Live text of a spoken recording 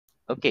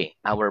Okay,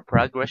 our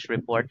progress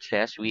report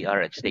says we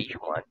are at stage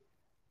 1,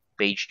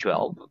 page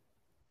 12.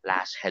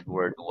 Last head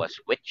word was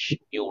which,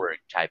 new word,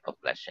 type of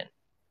lesson.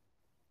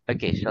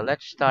 Okay, so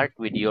let's start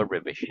with your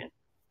revision.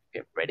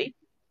 Okay, ready?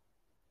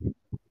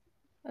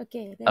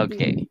 Okay, ready.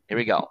 Okay, here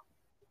we go.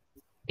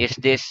 Is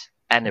this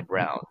Anna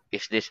Brown?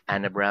 Is this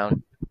Anna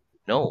Brown?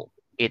 No,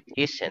 it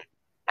isn't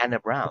Anna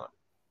Brown.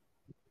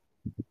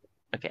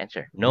 Okay,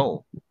 answer.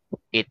 No,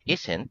 it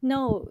isn't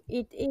No,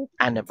 it isn't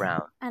Anna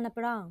Brown. Anna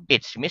Brown.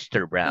 It's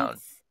Mr. Brown.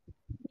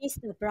 It's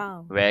Mr.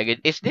 Brown. Very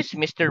good. Is this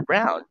Mr.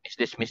 Brown? Is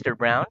this Mr.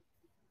 Brown?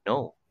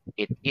 No,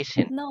 it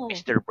isn't No,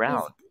 Mr.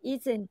 Brown.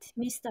 it isn't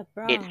Mr. It's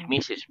Brown.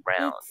 Mrs.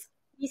 Brown.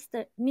 It's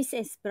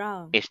Mrs.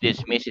 Brown. Is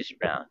this Mrs.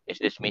 Brown? Is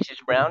this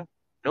Mrs. Brown?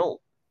 No,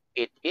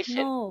 it isn't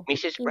No,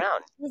 Mrs. it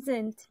Brown.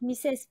 isn't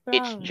Mrs.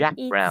 It's Brown. Jack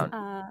Brown.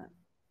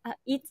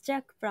 It's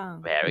Jack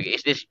Brown. Very good.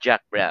 Is this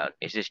Jack Brown?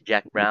 Is this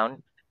Jack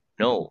Brown?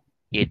 No,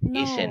 it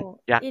isn't No,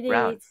 Jack it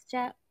Brown.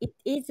 It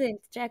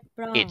isn't Jack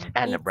Brown. It's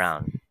Anna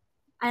Brown.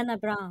 Anna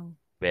Brown.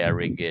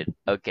 Very good.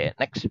 Okay,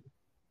 next.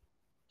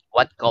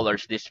 What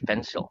colors this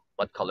pencil?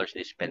 What colors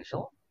this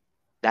pencil?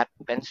 That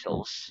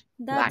pencil's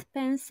black. That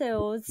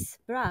pencil's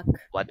black.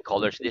 What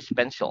colors this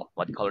pencil?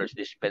 What colors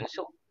this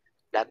pencil?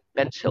 That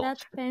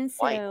pencil's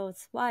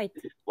white.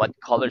 What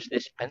colors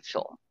this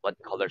pencil? What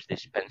colors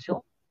this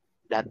pencil?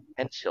 That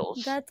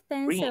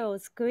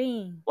pencil's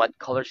green. What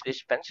colors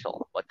this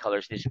pencil? What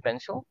colors this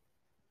pencil?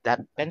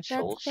 That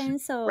pencil's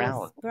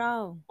brown.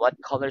 What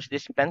colors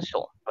this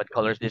pencil? What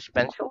colors this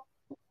pencil?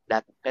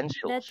 That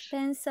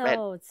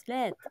pencil's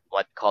red.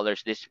 What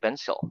colors this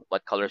pencil?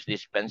 What colors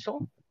this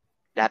pencil?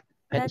 That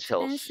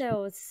pencil's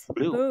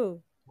blue.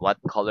 What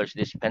colors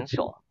this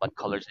pencil? What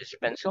colors this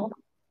pencil?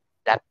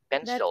 That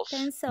pencil's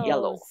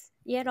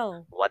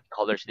yellow. What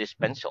colors this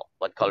pencil?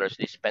 What colors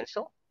this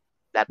pencil?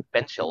 That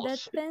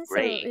pencil's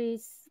gray.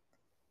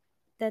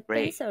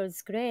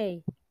 Pencil's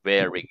gray.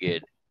 Very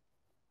good.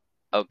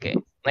 Okay,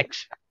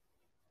 next.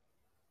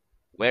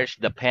 Where's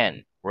the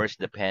pen? Where's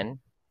the pen?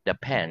 The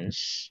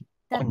pen's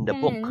on the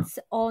book.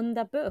 On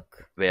the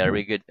book.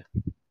 Very good.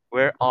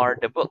 Where are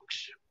the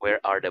books? Where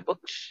are the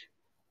books?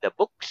 The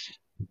books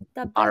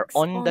are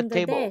on the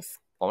table. Desk.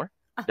 Or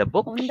the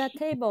books on the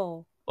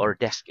table. Or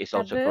desk is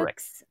also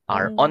correct.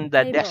 Are on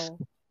the desk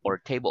or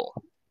table.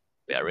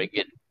 Very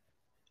good.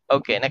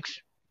 Okay,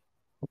 next.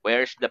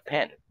 Where's the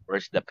pen?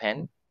 Where's the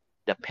pen?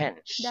 The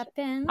pen's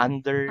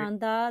under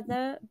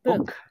the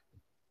book.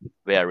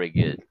 Very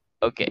good.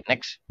 Okay,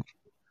 next.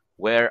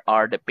 Where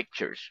are the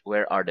pictures?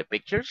 Where are the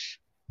pictures?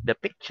 The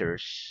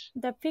pictures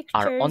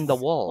are on the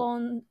wall.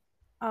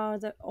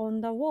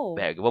 On the wall.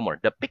 Very good. One more.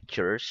 The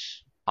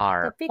pictures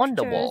are on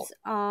the wall.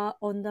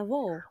 On the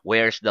wall.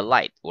 Where's the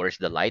light? Where's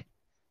the light?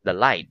 The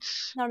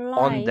lights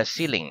on the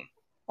ceiling.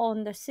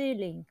 On the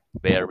ceiling.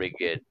 Very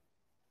good.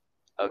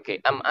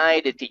 Okay, am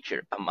I the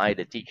teacher? Am I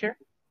the teacher?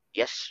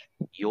 Yes,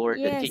 you're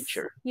the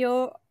teacher.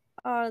 You're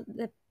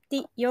the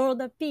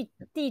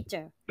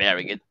teacher.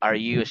 Very good. Are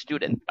you a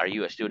student? Are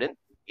you a student?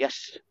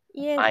 Yes,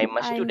 I'm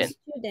a student.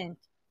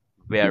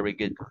 Very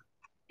good.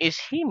 Is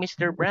he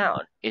Mr.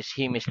 Brown? Is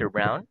he Mr.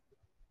 Brown?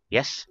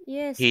 Yes,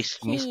 he's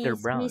Mr.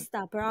 Brown.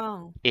 Mr.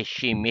 Brown. Is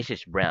she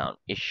Mrs. Brown?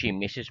 Is she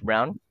Mrs.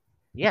 Brown?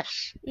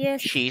 Yes,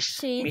 she's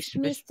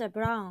Mr.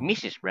 Brown.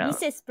 Mrs. Brown.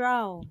 Mrs.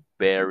 Brown.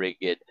 Very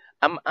good.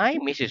 Am I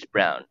Mrs.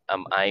 Brown?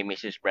 Am I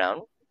Mrs.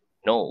 Brown?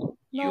 No,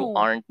 you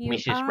aren't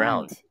Mrs.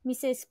 Brown.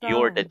 Mrs. Brown.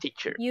 You're the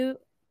teacher.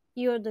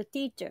 You're the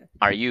teacher.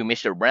 Are you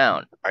Mr.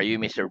 Brown? Are you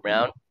Mr.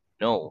 Brown?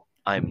 No,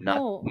 I'm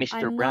not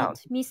Mr. Brown. Not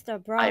Mr.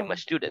 Brown. I'm a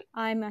student.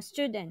 I'm a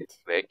student.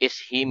 Where is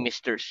he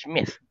Mr.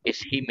 Smith? Is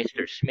he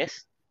Mr.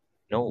 Smith?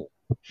 No,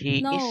 he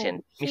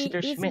isn't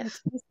Mr.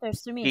 Smith. Mr.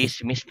 Smith. He's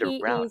Mr.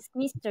 Brown.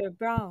 He is Mr.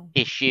 Brown.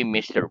 Is she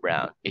Mr.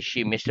 Brown? Is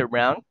she Mr.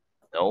 Brown?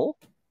 No,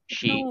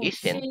 she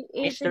isn't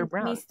Mr.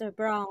 Brown. Mr.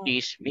 Brown.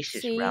 She's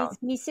Mrs. Brown.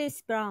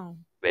 Mrs.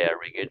 Brown.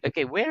 Very good.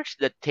 Okay, where's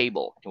the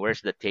table?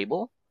 Where's the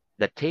table?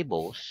 The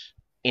table's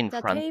in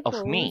front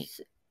of me.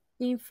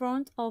 In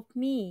front of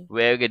me.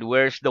 Very good.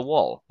 Where's the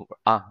wall?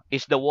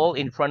 Is the wall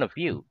in front of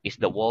you? Is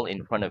the wall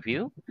in front of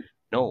you?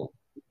 No,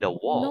 the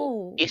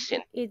wall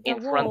isn't in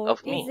front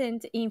of me.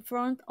 Isn't in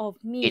front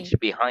of me. It's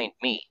behind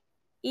me.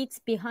 It's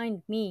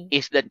behind me.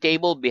 Is the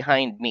table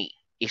behind me?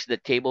 Is the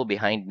table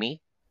behind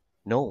me?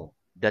 No,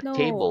 the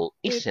table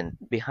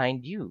isn't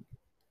behind you.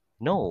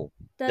 No,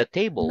 the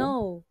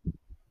table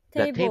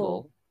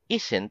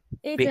isn't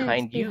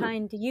behind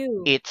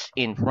you. It's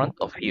in front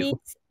of you.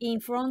 It's in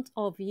front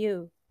of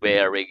you.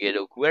 Very good.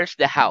 Where's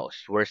the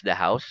house? Where's the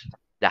house?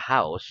 The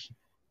house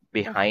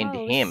behind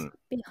him.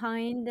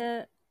 Behind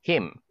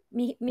him.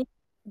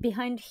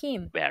 Behind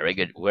him. Very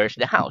good. Where's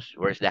the house?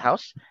 Where's the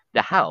house?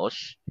 The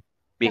house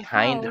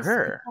behind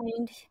her.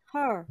 Behind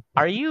her.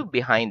 Are you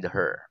behind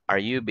her? Are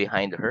you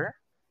behind her?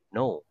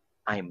 No,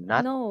 I'm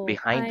not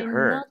behind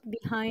her. Not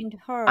behind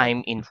her.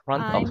 I'm in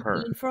front of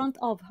her. In front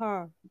of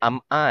her. Am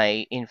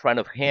I in front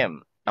of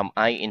him? Am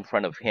I in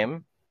front of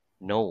him?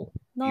 No,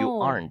 you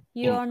aren't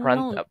in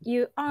front of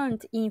You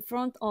aren't in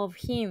front of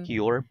him.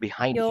 You're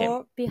behind him.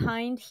 You're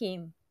behind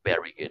him.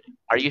 Very good.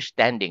 Are you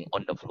standing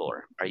on the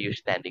floor? Are you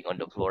standing on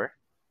the floor?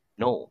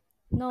 No,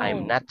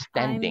 I'm No, not I'm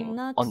standing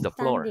not on the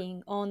floor.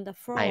 standing on the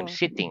I am floor.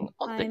 sitting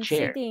on the I'm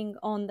chair. sitting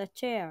on the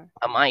chair.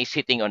 Am I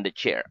sitting on the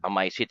chair? Am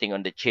I sitting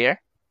on the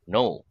chair?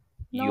 No,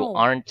 you No,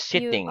 aren't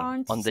you sitting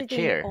aren't on the sitting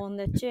chair. on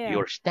the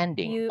You're chair.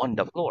 standing You on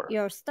the floor.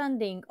 you're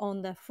standing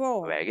on the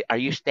floor. Are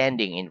you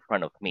standing in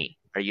front of me?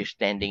 Are you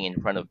standing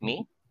in front of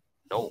me?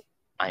 No,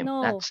 I'm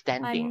not No, I'm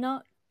standing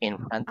not in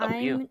front of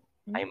you. I'm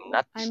I'm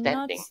not I'm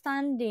not standing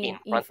in standing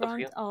in front of front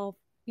you. of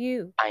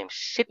you. I'm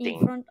In sitting.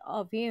 front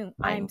of you.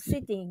 I'm I'm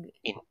sitting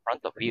in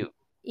front of you.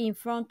 in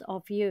front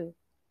of you.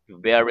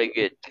 Very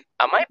good.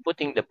 Am I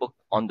putting the book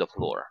on the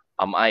floor?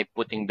 Am I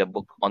putting the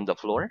book on the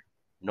floor?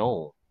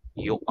 No,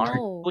 you aren't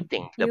No,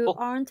 putting the you book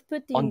aren't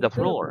on putting the book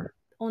floor.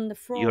 on the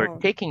You're floor.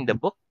 taking the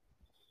book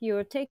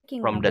You're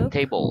taking from a the book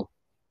table.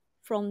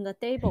 from the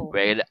table.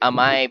 Well, am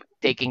I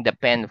taking the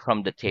pen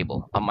from the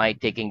table? Am I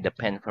taking the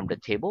pen from the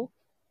table?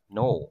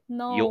 No,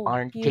 you No,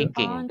 aren't you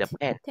taking the aren't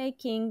pen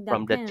taking the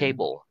from the pen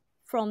table.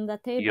 from the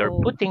You're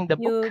table. putting the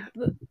book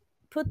You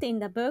putting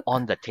the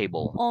on book the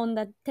table. on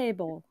the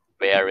table.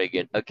 Very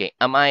good. Okay,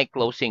 am I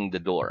closing the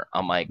door?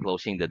 Am I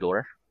closing the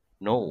door?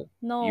 No,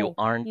 you No,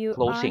 aren't you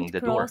closing aren't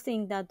the door.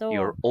 closing the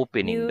You're door.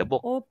 opening the You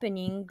book.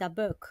 opening the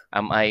book.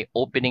 Am I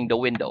opening the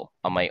window?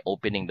 Am I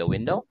opening the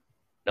window?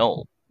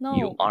 No,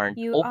 you No, aren't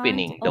you aren't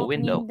opening the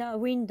window. opening the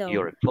window.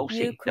 You're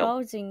You closing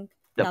closing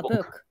the the book.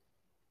 book.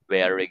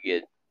 Very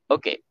good.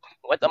 Okay,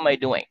 what am I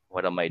doing?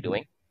 What am I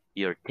doing?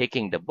 You're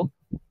taking the book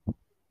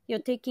You're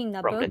taking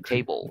the from the book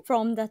table.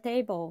 from the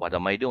table. What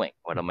am I doing?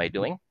 What am I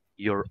doing?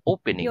 You're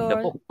opening the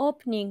You're book.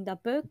 opening the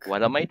book.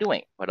 What am I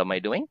doing? What am I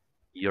doing?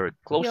 You're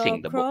You're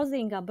closing the book.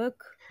 closing a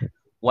book.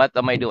 What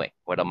am I doing?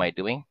 What am I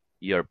doing?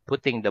 You're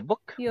putting the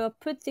book You're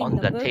putting on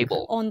the the book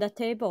table. on the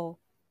table.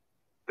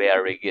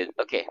 Very good.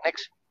 Okay,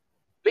 next.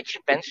 Which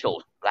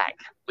pencil's black?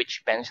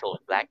 Which pencil's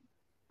black?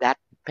 That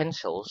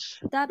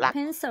pencil's That black.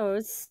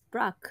 pencil's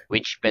black.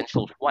 Which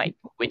pencil's white?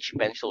 Which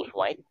pencil's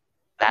white?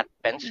 That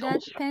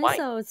That pencil's white.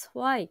 pencil's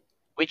white.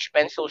 Which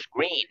pencil's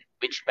green?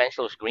 Which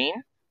pencil's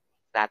green?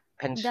 That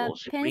That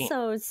pencil's green.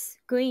 pencil's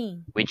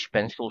green. Which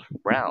pencil's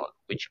brown?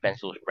 Which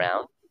pencil's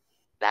brown?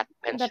 That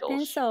The pencil's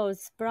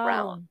pencil's brown.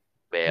 brown.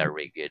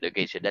 Very good.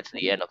 Okay, so that's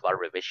the end of our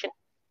revision.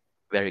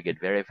 Very good,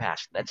 very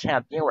fast. Let's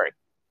have new work.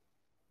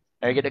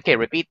 Very good. Okay,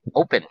 repeat.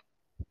 Open.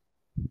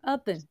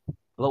 Open.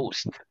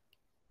 Closed.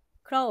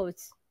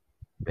 Close.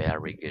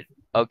 Very good.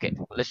 Okay,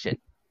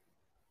 listen.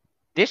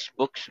 This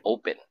book's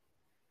open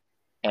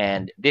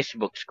and this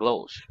book's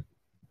closed.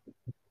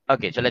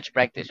 Okay, so let's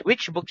practice.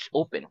 Which book's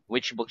open?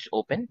 Which book's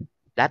open?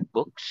 That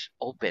book's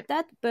open.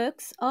 That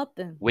book's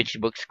open. Which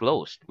book's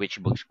closed?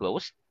 Which book's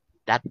closed?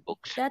 That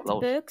book's That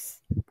closed.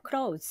 book's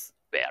closed.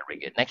 Very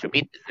good. Next,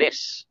 repeat.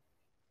 This.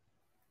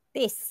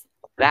 This.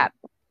 That.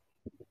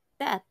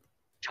 That.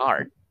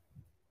 Chart.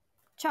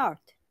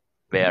 Chart.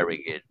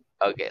 Very good.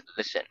 Okay,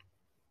 listen.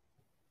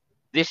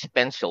 This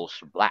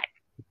pencil's black.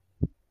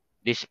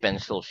 This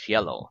pencil's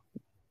yellow.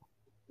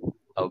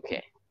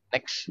 Okay,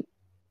 next.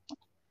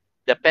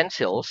 The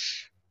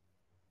pencils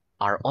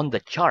are on the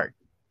chart.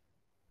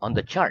 On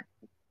the chart.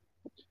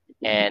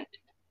 And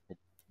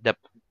the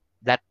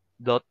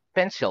the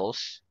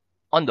pencils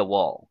on the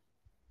wall.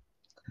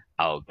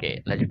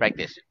 Okay, let's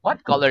practice.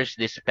 What color is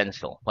this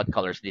pencil? What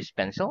color is this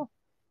pencil?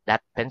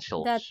 That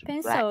pencil's That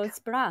black. pencil's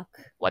black.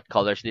 What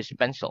color is this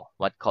pencil?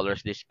 What color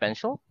is this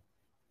pencil?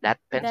 That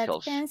That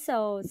pencil's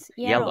pencil's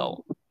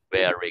yellow.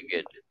 Very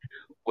good.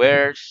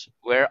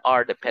 Where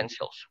are the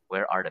pencils?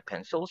 Where are the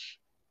pencils?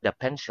 The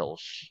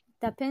pencils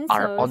The pencils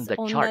are on the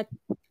chart.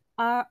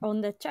 Are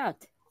on the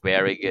chart.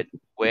 Very good.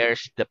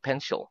 Where's the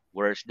pencil?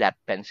 Where's that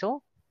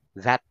pencil?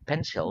 That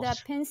pencil's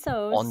That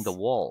pencil's on the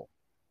wall.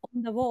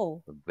 on the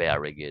wall.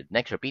 Very good.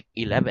 Next, repeat.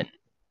 11.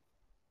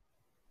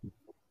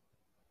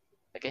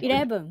 Okay.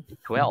 11.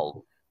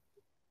 12.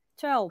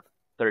 12.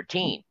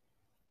 13.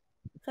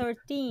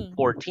 13.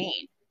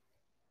 14.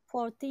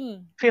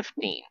 14.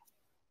 15.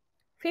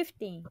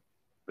 15.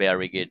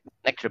 Very good.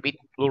 Next, repeat.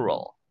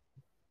 Plural.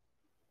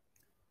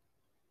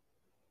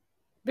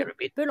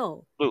 Repeat.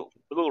 Plural.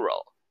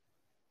 Plural.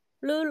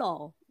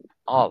 Plural.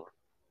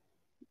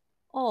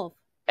 Of.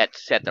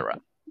 Etc.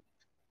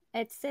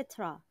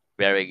 Etc.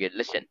 Very good.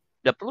 Listen.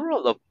 The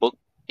plural of book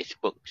is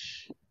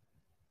books.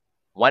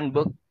 One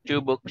book,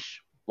 two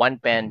books, one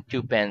pen,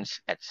 two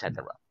pens,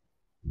 etc.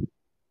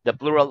 The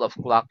plural of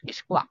clock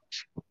is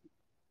clocks.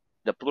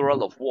 The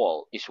plural of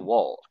wall is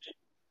walls.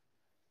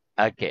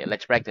 Okay,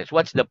 let's practice.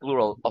 What's the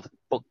plural of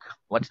book?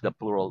 What's the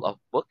plural of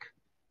book?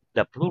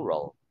 The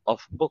plural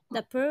of book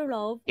The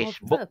plural is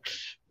of book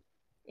books.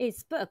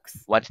 is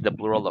books. What's the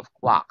plural of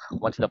clock?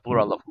 What's the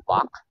plural of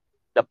clock?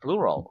 The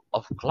plural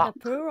of clock The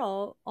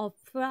plural of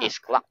clock is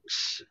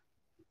clocks.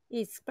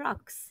 is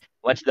clocks.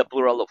 What's the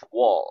plural of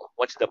wall?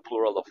 What's the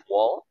plural of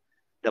wall?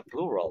 The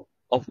plural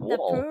of The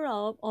wall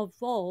plural of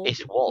wall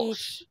is walls.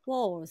 is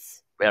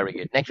walls. Very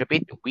good. Next,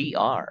 repeat. We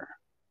are.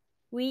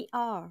 We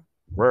are.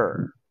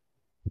 Were.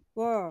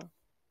 Were.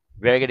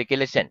 Very good. Okay,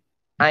 listen.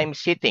 I'm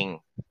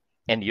sitting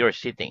and you're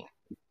sitting.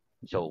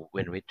 So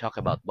when we talk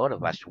about both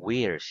of us,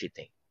 we're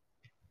sitting.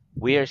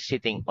 We're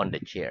sitting on the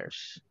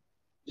chairs.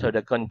 So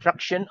the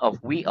contraction of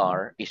we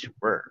are is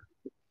were.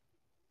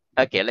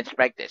 Okay, let's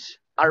practice.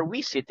 Are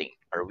we sitting?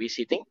 Are we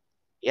sitting?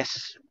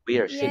 Yes, we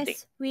are sitting.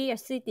 Yes, we are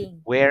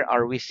sitting. Where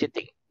are we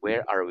sitting?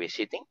 Where are we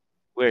sitting?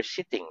 We're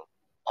sitting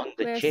on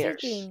the We're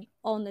chairs. sitting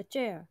on the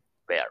chair.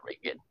 Very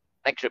good.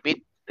 Next,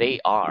 repeat. They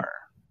are.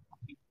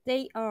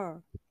 They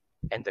are.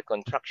 And the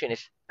contraction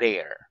is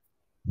there.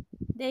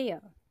 They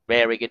are.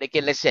 Very good.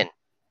 Okay, listen.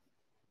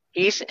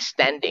 He's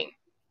standing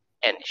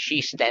and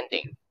she's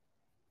standing.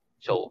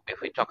 So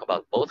if we talk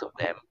about both of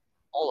them,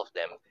 all of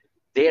them,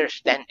 they're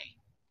standing.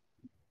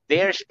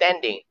 They're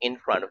standing in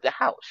front of the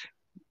house.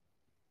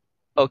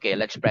 Okay,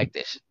 let's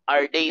practice.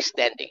 Are they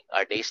standing?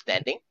 Are they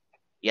standing?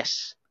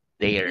 Yes,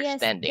 they are Yes,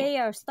 standing. they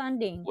are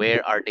standing.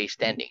 Where are they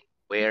standing?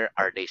 Where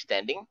are they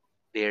standing?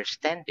 They're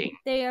standing.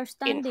 They are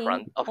standing in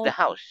front of the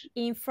house.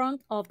 In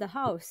front of the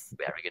house.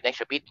 Very good. Next,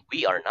 repeat.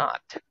 We are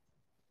not.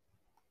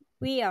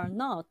 We are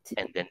not.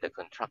 And then the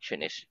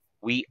contraction is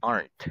we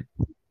aren't.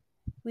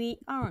 We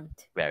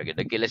aren't. Very good.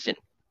 Okay, listen.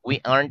 We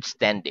aren't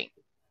standing.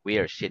 We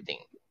are sitting.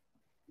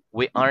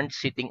 We aren't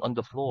sitting on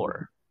the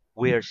floor.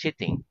 We are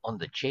sitting on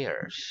the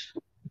chairs.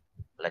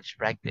 Let's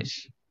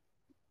practice.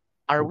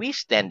 Are we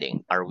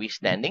standing? Are we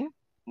standing?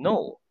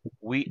 No,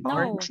 we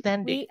aren't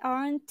standing. We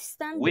aren't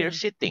standing. We're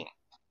sitting.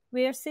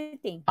 We're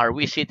sitting. Are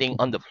we sitting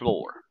on the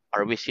floor?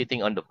 Are we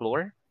sitting on the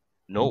floor?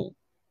 No,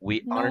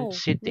 we aren't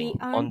sitting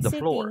on the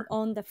floor.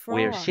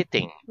 We're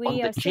sitting on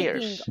the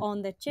chairs.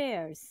 On the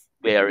chairs.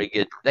 Very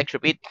good. Let's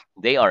repeat.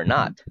 They are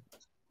not.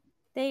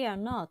 They are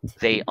not.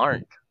 They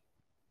aren't.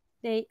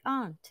 They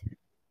aren't.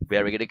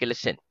 Very good. Okay,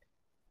 listen.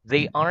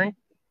 They aren't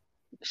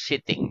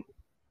sitting.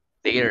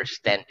 They are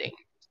standing.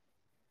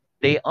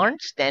 They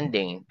aren't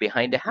standing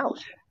behind the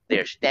house.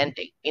 They're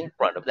standing in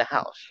front of the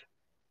house.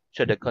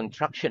 So the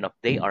contraction of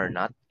they are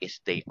not is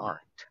they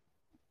aren't.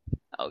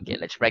 Okay,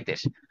 let's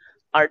practice.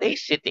 Are they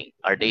sitting?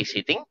 Are they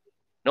sitting?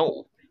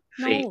 No,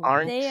 they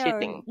aren't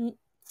sitting.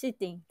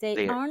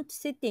 They aren't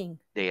sitting.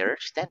 They are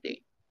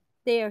standing.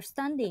 They are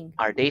standing.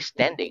 Are they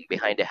standing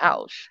behind the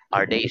house?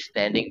 Are they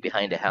standing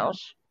behind the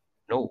house?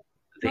 No,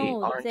 they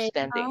aren't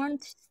standing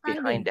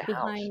behind the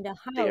house.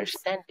 They're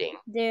standing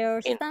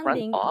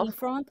in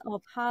front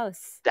of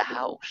house. The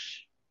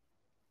house.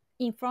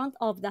 In front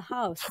of the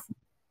house.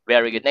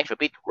 Very good. Next,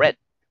 repeat. Red.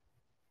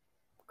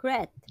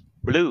 Red.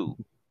 Blue.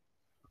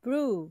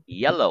 Blue.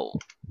 Yellow.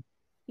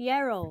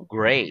 Yellow.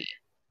 Gray.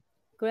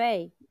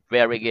 Gray.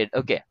 Very good.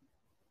 Okay.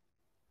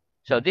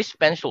 So this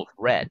pencil's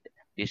red,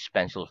 this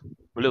pencil's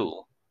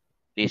blue,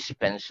 this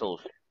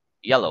pencil's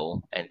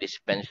yellow, and this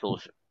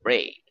pencil's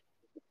gray.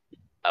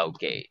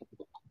 Okay.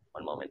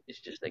 One moment.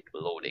 It's just like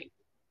loading.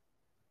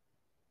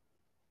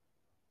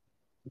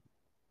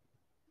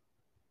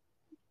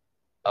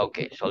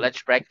 Okay, so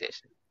let's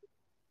practice.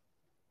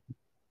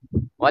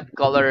 What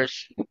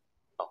colors?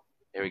 Oh,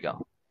 here we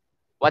go.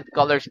 What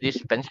colors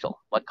this pencil?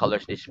 What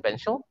colors this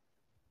pencil?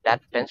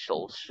 That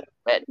pencil's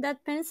red.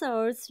 That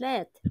pencil's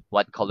red.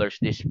 What colors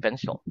this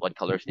pencil? What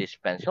colors this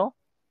pencil?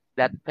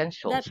 That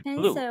pencil's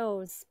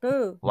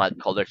blue. What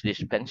colors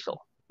this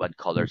pencil? What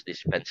colors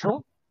this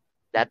pencil?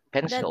 That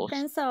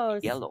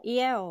pencil's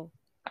yellow.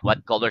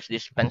 What colors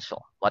this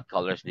pencil? What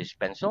colors this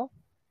pencil?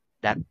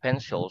 That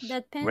pencil's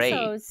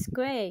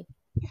gray.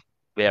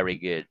 Very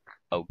good.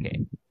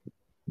 Okay.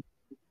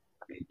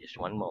 Okay, just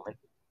one moment.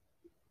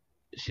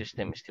 The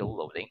system is still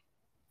loading.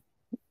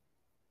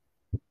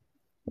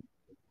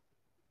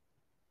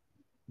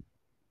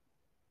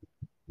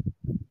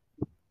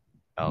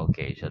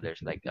 Okay, so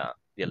there's like a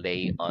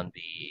delay on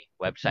the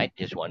website.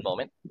 Just one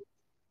moment.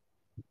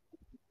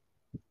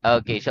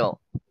 Okay, so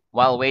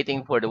while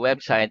waiting for the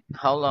website,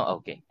 how long?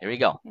 Okay, here we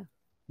go. Yeah.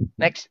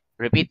 Next,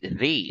 repeat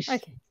these.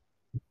 Okay.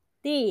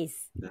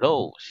 These.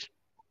 Those.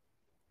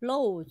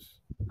 Those.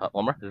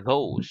 One more.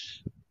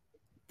 Those.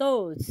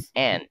 Those.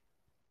 And.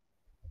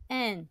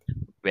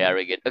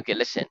 Very good. Okay,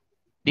 listen.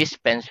 This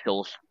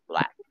pencil's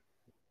black.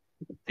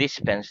 This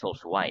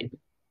pencil's white.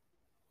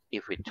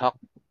 If we talk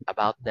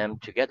about them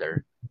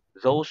together,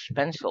 those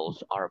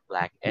pencils are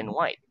black and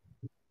white.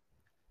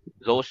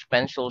 Those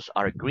pencils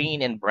are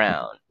green and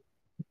brown.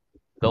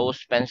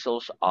 Those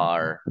pencils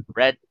are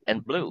red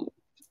and blue.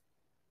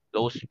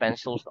 Those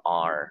pencils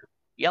are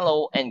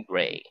yellow and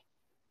gray.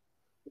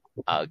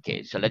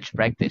 Okay, so let's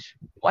practice.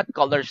 What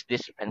color's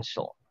this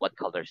pencil? What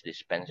color's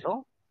this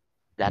pencil?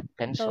 That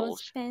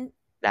pencil's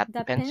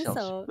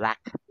black.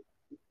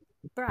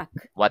 Black.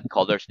 What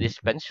color's this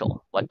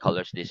pencil? What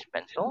color's this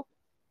pencil?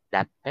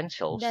 That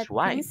pencil's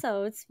white.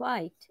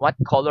 What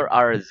color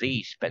are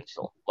these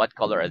pencils? What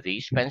color are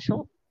these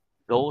pencils?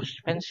 Those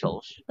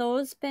pencils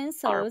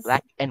are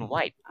black and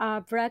white.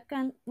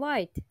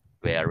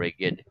 Very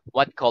good.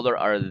 What color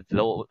are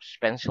those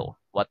pencils?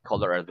 What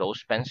color are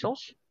those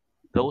pencils?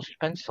 Those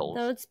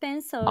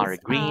pencils are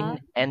green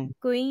and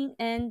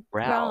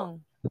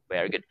brown.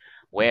 Very good.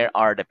 Where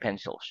are the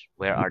pencils?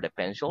 Where are the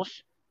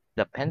pencils?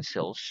 The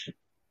pencils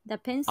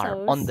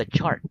are on the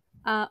chart.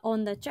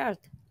 On the chart.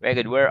 Very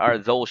good. Where are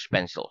those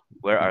pencils?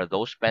 Where are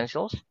those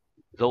pencils?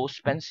 Those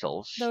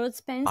pencils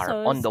Those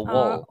are on pencils the are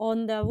wall.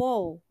 on the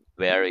wall.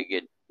 Very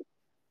good.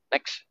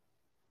 Next.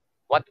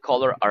 What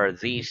color are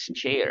these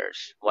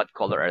chairs? What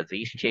color are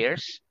these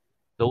chairs?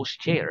 Those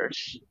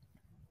chairs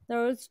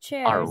Those are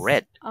chairs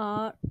red.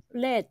 are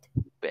red.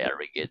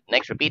 Very good.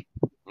 Next, repeat.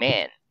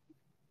 Man,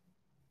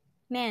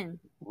 Man,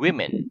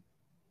 women,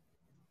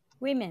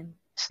 women,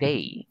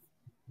 stay.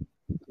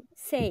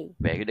 say.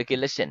 Very good. Okay,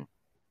 listen.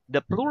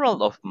 The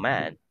plural of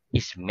man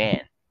is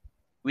man.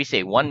 We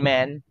say one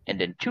man and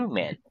then two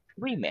men,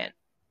 three men,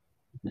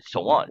 and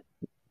so on.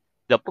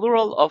 The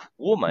plural of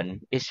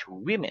woman is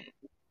women.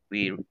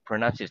 We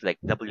pronounce it like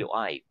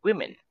WI,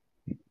 women.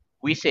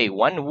 We say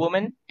one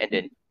woman and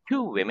then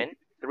two women,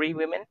 three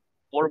women,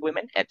 four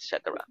women,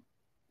 etc.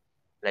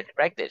 Let's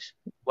practice.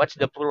 What's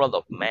the plural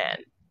of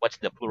man? What's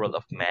the plural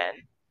of man?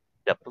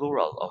 The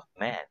plural of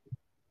man.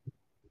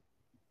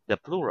 The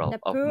plural The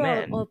of plural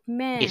man of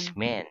is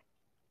man. man.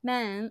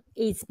 Man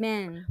is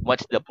man.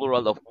 What's the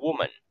plural of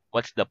woman?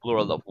 What's the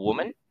plural of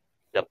woman?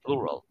 The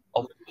plural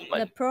of The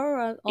woman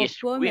plural of is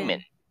women.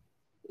 woman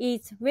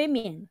is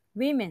women.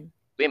 Women.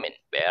 Women.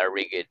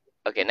 Very good.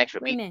 Okay, next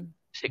repeat. Women.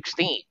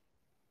 16,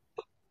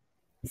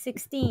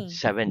 16.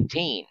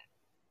 17,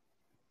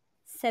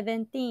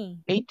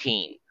 17.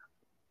 18,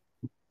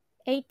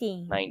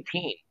 18.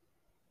 19,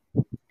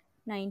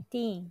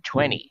 19.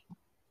 20.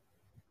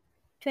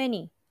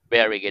 20.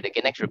 Very good.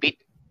 Okay, next repeat.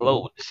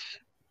 Clothes.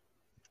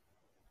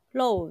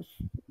 Clothes.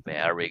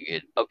 Very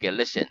good. Okay,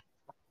 listen.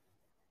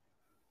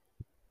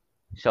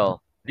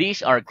 So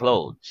these are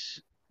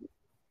clothes.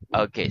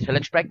 Okay, so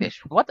let's practice.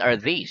 What are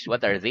these?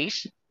 What are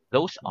these?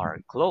 Those are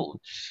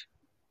clothes.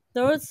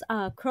 Those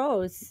are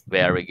clothes.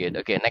 Very good.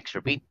 Okay, next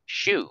repeat.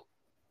 Shoe.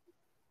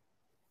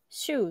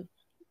 Shoe.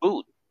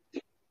 Boot.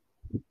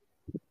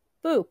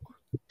 Book.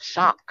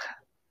 Sock.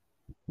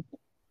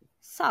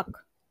 Sock.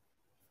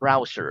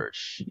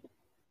 Trousers.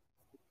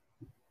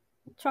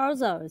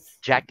 Trousers.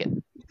 Jacket.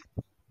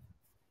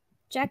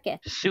 Jacket.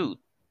 Suit.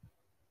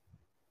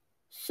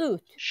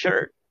 Suit.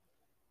 Shirt.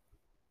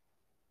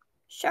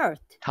 Shirt.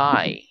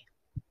 Tie.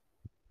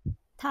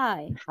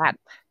 Tie. Hat.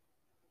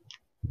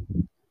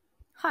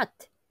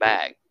 Hat.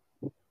 Bag.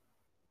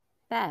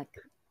 Bag.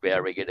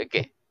 Very good.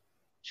 Okay.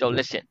 So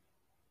listen.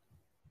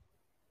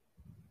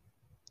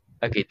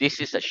 Okay, this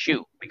is a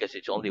shoe because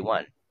it's only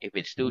one. If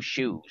it's two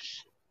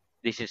shoes,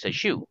 this is a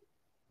shoe.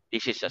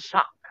 This is a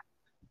sock.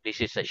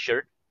 This is a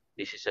shirt.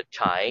 This is a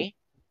tie.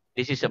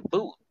 This is a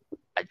boot.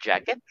 A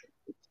jacket.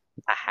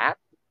 A hat.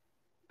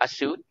 A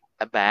suit.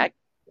 A bag.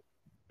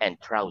 And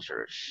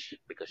trousers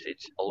because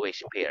it's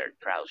always paired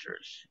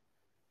trousers.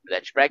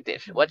 Let's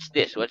practice. What's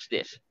this? What's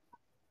this?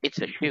 It's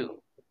a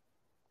shoe.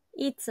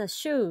 It's a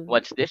shoe.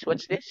 What's this?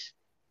 What's this?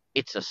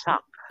 It's a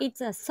sock.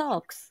 It's a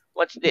socks.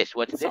 What's this?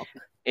 What's Sock.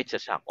 this? It's a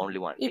sock. Only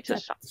one. It's a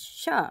sock.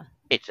 shirt.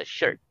 It's a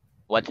shirt.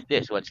 What's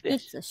this? What's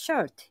this? It's a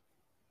shirt.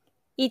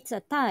 It's a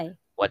tie.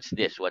 What's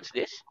this? What's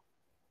this?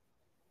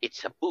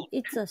 It's a boot.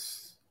 It's a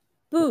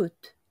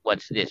boot.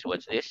 What's this?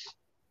 What's this?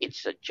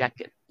 It's a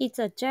jacket. It's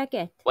a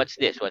jacket. What's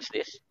this? What's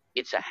this?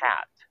 It's a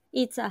hat.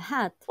 It's a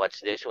hat.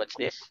 What's this? What's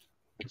this?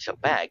 It's a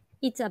bag.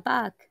 It's a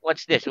bag.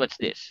 What's this? What's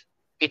this?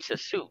 It's a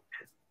suit.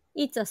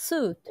 It's a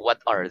suit. What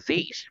are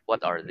these?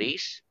 What are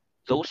these?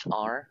 Those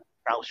are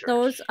trousers.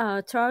 Those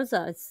are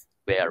trousers.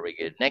 Very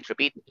good. Next,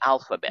 repeat.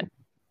 Alphabet.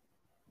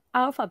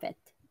 Alphabet.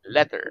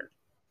 Letter.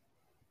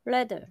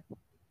 Letter.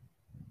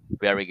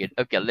 Very good.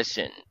 Okay,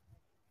 listen.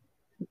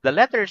 The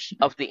letters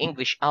of the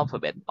English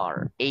alphabet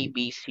are A,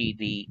 B, C,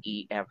 D,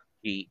 E, F,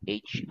 G,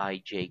 H,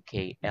 I, J,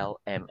 K, L,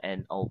 M,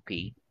 N, O,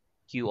 P,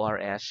 Q, R,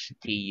 S,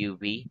 T, U,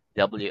 V,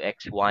 W,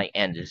 X, Y,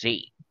 and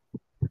Z.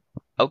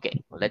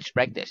 Okay, let's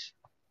practice.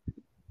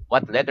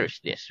 What letter is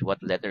this? What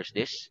letter is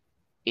this?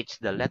 It's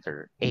the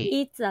letter A.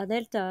 It's the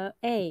letter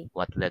A.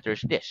 What letter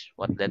is this?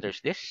 What letter is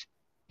this?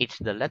 It's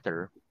the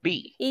letter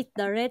B. It's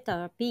the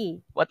letter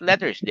B. What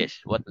letter is this?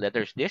 What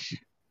letter is this?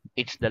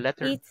 It's the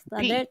letter It's the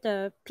P.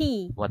 letter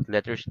P. What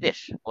letter is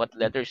this? What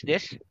letter is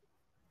this?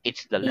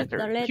 It's the letter,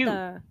 it's the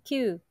letter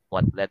Q.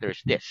 What letter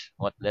is this?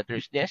 What letter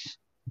is this?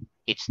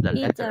 It's the It's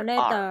letter, the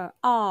letter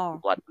R.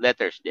 What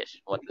letter is this?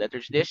 What letter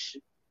is this?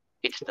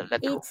 It's the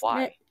letter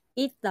Y.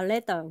 It's the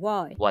letter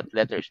Y. What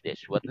letter is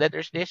this? What letter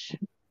is this?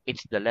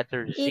 It's the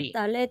letter Z. It's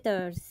the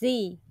letter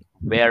Z.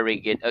 Very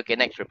good. Okay,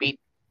 next, repeat.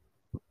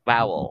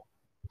 Vowel.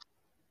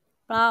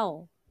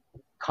 Vowel.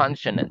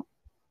 Consonant.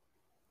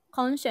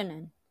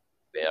 Consonant.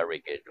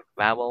 Very good.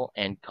 Vowel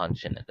and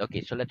consonant.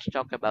 Okay, so let's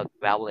talk about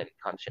vowel and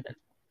consonant.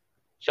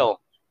 So,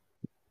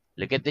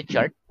 look at the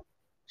chart.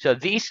 So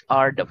these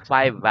are the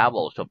 5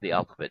 vowels of the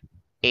alphabet.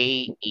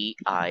 A, E,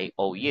 I,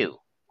 O, U.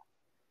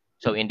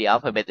 So in the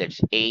alphabet,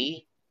 there's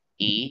A,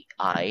 E,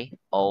 I,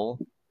 O,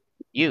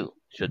 U.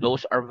 So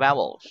those are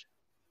vowels.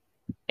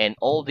 And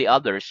all the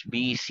others,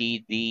 B,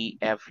 C, D,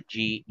 F,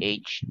 G,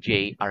 H,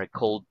 J, are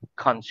called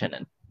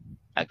consonant.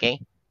 Okay?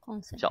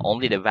 Consonant. So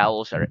only the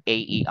vowels are A,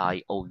 E,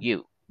 I, O,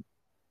 U.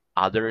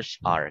 Others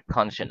are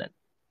consonant.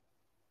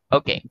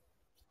 Okay.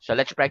 So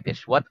let's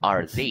practice. What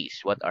are these?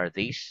 What are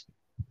these?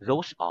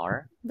 Those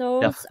are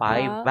the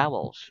 5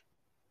 vowels.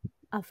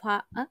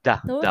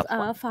 those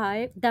are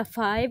the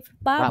five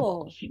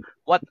vowels.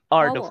 What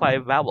are the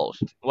five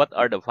vowels? What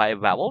are the five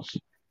vowels?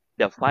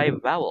 The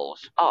five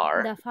vowels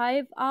are. The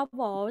five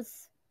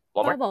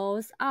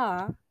vowels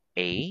are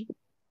A,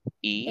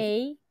 E,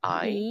 A,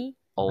 I, E,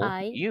 O,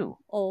 I, U.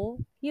 O,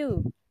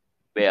 U.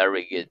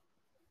 Very good.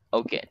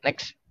 Okay,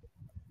 next.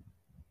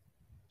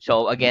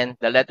 So again,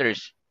 the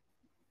letters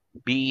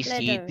B,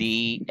 C,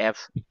 D,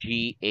 F,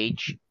 G,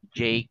 H,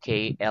 J,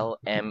 K, L,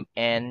 M,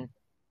 N,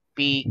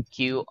 P,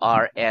 Q,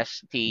 R,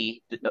 S,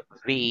 T,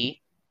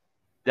 V,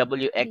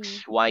 W,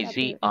 X, Y,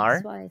 Z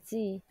are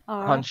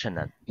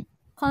consonant.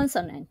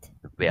 Consonant.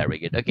 Very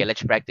good. Okay,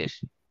 let's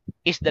practice.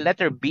 Is the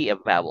letter B a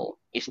vowel?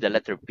 Is the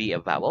letter B a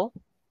vowel?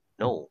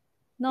 No.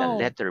 The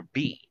letter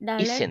B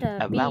isn't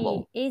a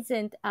vowel.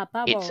 Isn't a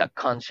vowel. It's a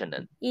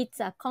consonant. It's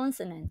a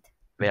consonant.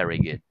 Very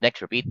good.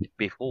 Next, repeat.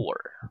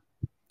 Before.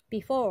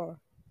 Before.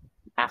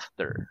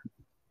 After.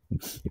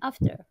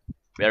 After.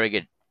 Very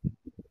good.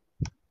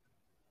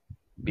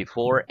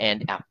 Before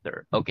and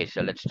after. Okay,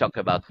 so let's talk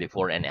about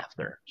before and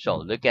after. So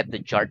look at the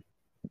chart.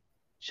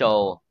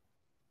 So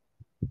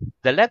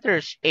the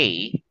letters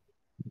A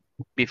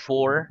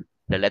before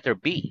the letter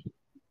B.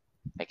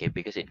 Okay,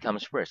 because it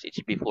comes first.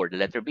 It's before the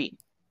letter B.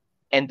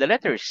 And the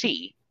letter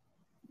C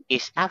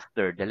is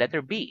after the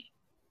letter B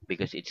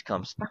because it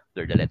comes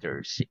after the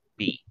letter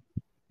B.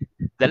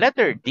 The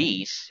letter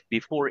D's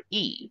before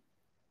E.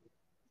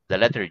 The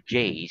letter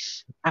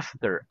J's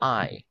after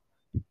I.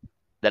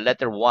 The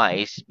letter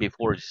Y's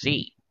before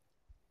Z.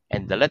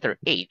 And the letter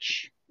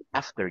H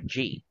after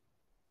G.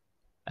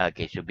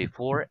 Okay, so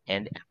before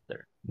and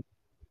after.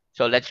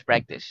 So let's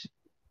practice.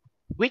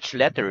 Which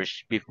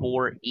letters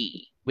before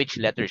E? Which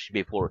letters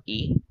before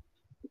E?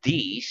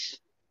 D's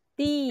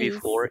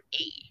before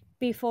E.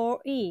 Before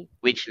E.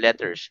 Which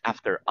letters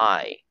after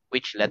I?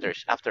 Which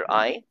letters after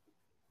I?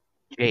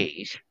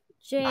 J's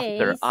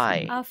after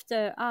I.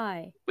 After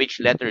I. Which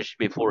letters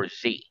before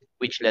Z?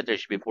 Which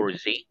letters before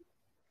Z?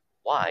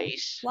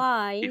 Y's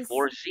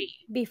before Z.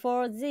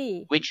 Before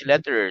Z. Which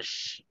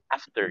letters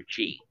after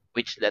G?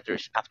 Which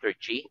letters after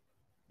G?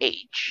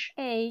 H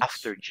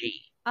after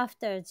G.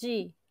 After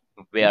G.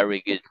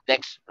 Very good.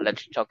 Next,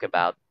 let's talk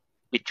about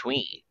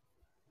between.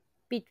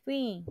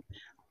 Between.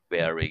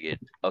 Very good.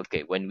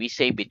 Okay, when we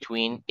say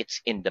between,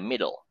 it's in the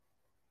middle.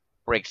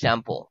 For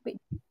example,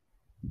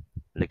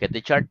 look at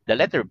the chart. The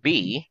letter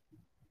B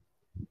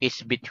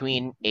is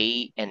between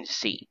A and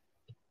C.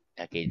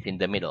 Okay, it's in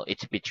the middle.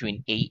 It's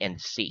between A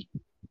and C.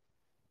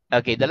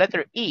 Okay, the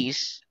letter E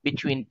is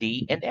between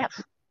D and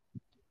F.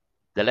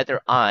 The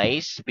letter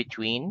I is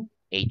between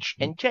H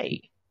and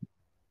J.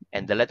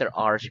 And the letter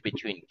R is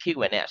between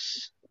Q and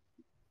S.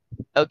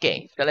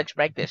 Okay, so let's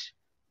practice.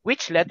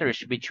 Which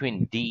letters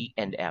between D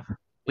and F?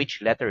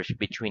 Which letters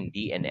between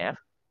D and F?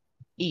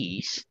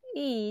 Is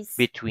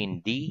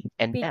between D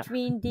and F.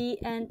 D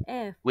and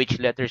F. Which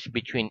letters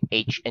between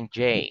H and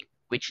J?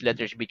 Which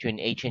letters between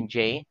H and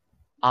J?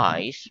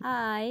 I's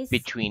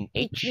between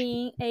H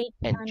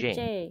and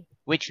J.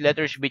 Which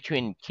letters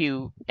between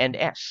Q and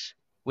S?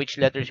 Which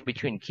letters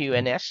between Q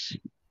and S?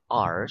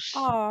 R's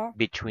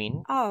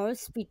between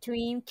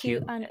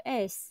Q and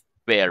S.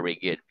 Very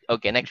good.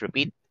 Okay, next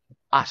repeat.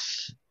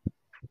 Us.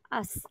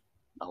 Us.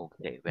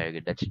 Okay, very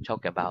good. Let's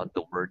talk about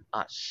the word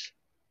us.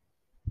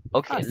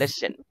 Okay,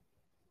 listen.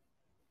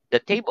 The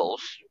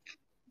tables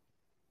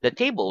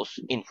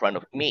in front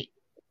of me.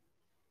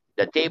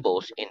 The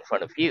tables in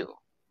front of you.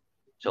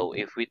 So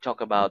if we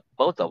talk about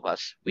both of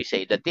us, we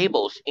say the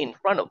table's in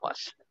front of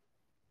us.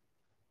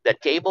 The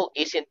table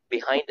isn't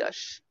behind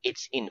us.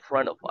 It's in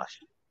front of us.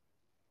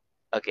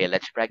 Okay,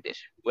 let's practice.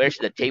 Where's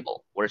the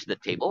table? Where's the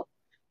table?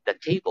 The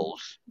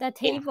tables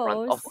in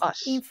front of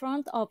us. In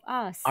front of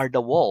us. Are the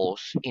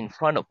walls in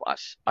front of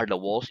us? Are the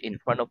walls in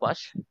front of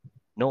us?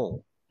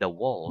 No, the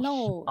walls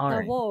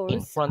aren't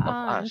in front of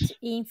us.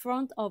 In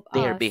front of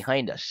They're us.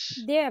 behind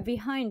us. They're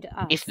behind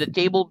us. Is the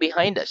table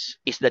behind us?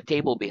 Is the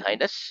table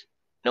behind us?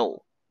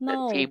 No.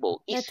 The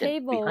table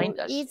isn't behind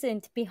us. It's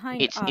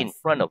in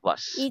front of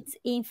us. It's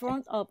in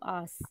front of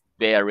us.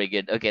 Very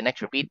good. Okay,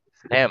 next repeat.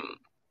 Them.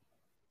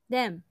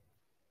 Them.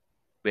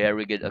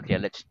 Very good. Okay,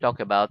 let's talk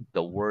about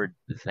the word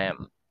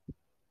them.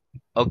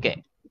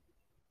 Okay.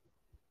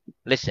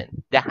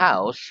 Listen. The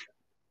house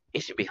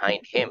is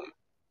behind him.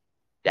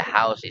 The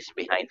house is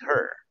behind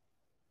her.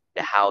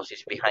 The house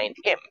is behind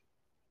him.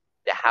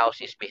 The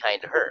house is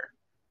behind her.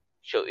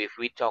 So if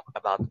we talk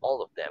about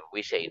all of them,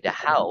 we say the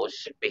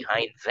house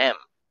behind them.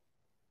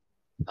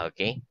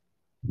 Okay?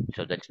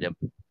 So that's the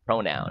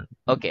pronoun.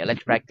 Okay,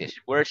 let's practice.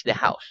 Where's the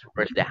house?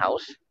 Where's the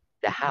house?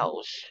 The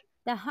house.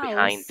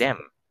 Behind them.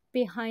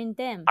 Behind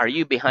them. Are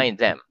you behind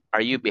them?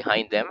 Are you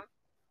behind them?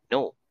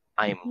 No,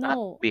 I'm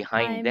not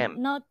behind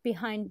them. Not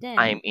behind them.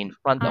 I'm in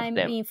front of them.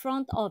 I'm in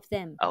front of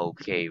them.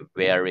 Okay,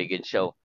 very good. So